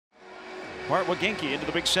Bart Wagenke into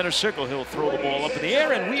the big center circle. He'll throw the ball up in the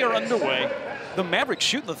air, and we are underway. The Mavericks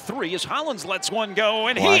shooting the three as Hollins lets one go,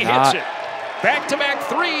 and he hits it. Back-to-back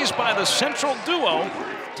threes by the central duo.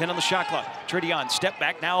 10 on the shot clock. Tredion, step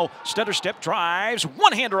back now, stutter step, drives,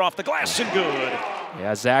 one-hander off the glass and good.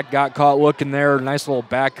 Yeah, Zach got caught looking there. Nice little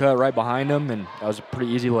back cut right behind him, and that was a pretty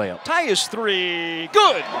easy layup. Tyus three,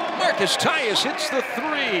 good. Marcus Tyus hits the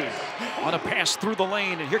three on a pass through the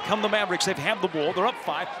lane, and here come the Mavericks. They've had the ball. They're up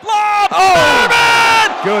 5. Lob!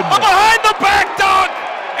 Oh! Goodness. A behind the back dunk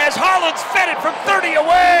as Hollins fed it from 30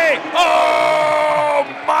 away. Oh,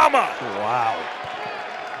 mama! Wow.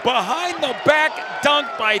 Behind the back dunk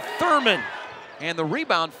by Thurman. And the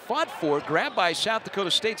rebound fought for, grabbed by South Dakota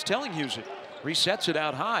State's Tellinghusen. Resets it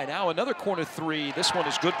out high. Now another corner three. This one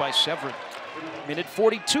is good by Severin. Minute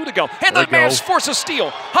 42 to go. And the Mavs force a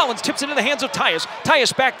steal. Hollins tips it in the hands of Tyus.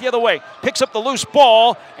 Tyus back the other way. Picks up the loose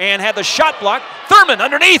ball and had the shot blocked. Thurman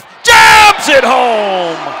underneath. Jams it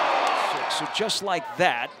home. So just like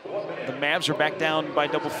that, the Mavs are back down by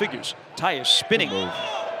double figures. Tyus spinning.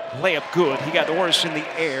 Layup good. He got Orris in the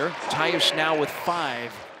air. Tyus now with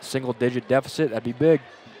 5. Single-digit deficit. That'd be big.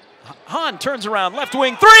 Hahn turns around, left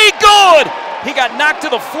wing, three, good! He got knocked to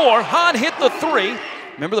the floor. Hahn hit the three.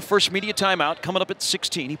 Remember the first media timeout coming up at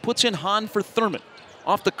 16. He puts in Hahn for Thurman.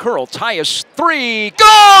 Off the curl, Tyus, three,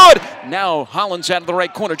 good! Now Hollins out of the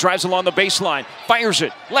right corner, drives along the baseline, fires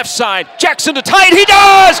it, left side, Jackson to tie it, he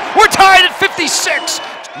does! We're tied at 56!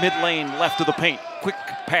 Mid-lane, left of the paint, quick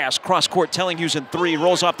pass, cross-court, Tellinghusen, three,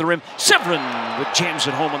 rolls off the rim, Severin jams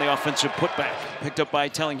it home on the offensive putback, picked up by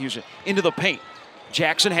Tellinghusen, into the paint.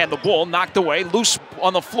 Jackson had the ball, knocked away, loose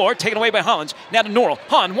on the floor, taken away by Hollins. Now to Norrell.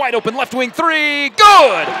 Hahn, wide open, left wing, three,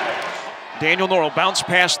 good! Daniel Norrell, bounce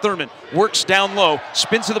past Thurman, works down low,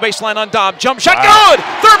 spins to the baseline on Dom, jump shot, good!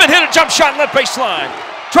 Thurman hit a jump shot left baseline.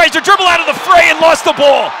 Tries to dribble out of the fray and lost the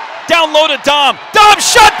ball. Down low to Dom. Dom,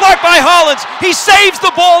 shot blocked by Hollins. He saves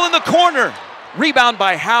the ball in the corner. Rebound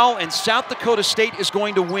by Howell, and South Dakota State is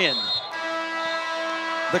going to win.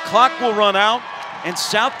 The clock will run out, and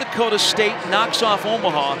South Dakota State knocks off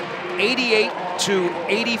Omaha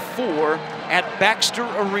 88-84 at Baxter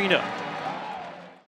Arena.